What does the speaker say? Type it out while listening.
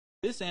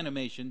This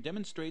animation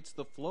demonstrates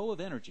the flow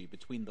of energy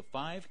between the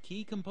 5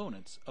 key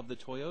components of the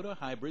Toyota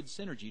hybrid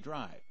synergy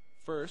drive.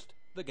 First,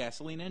 the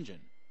gasoline engine.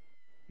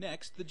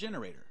 Next, the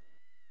generator.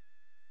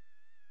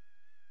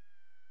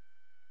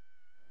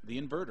 The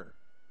inverter.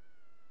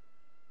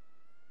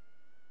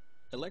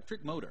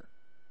 Electric motor.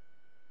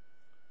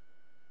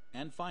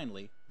 And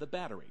finally, the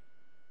battery.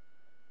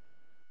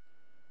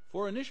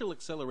 For initial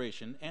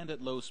acceleration and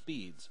at low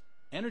speeds,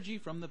 energy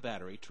from the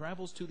battery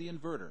travels to the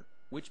inverter,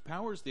 which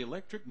powers the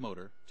electric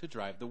motor to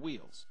drive the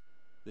wheels.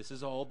 This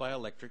is all by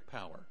electric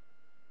power.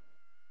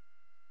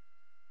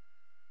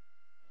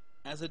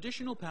 As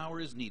additional power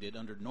is needed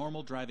under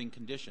normal driving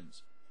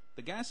conditions,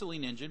 the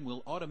gasoline engine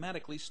will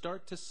automatically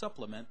start to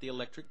supplement the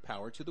electric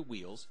power to the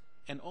wheels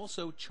and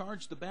also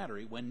charge the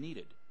battery when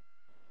needed.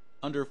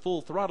 Under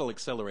full throttle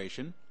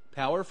acceleration,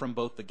 power from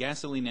both the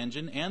gasoline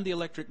engine and the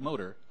electric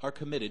motor are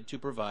committed to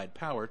provide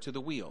power to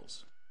the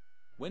wheels.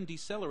 When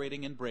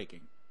decelerating and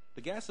braking,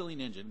 the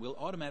gasoline engine will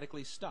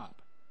automatically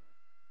stop.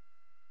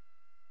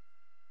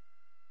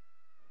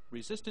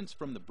 Resistance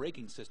from the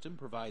braking system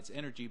provides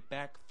energy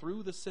back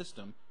through the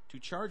system to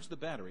charge the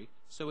battery,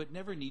 so it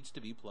never needs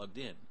to be plugged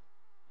in.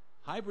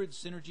 Hybrid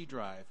Synergy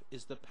Drive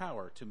is the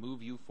power to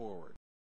move you forward.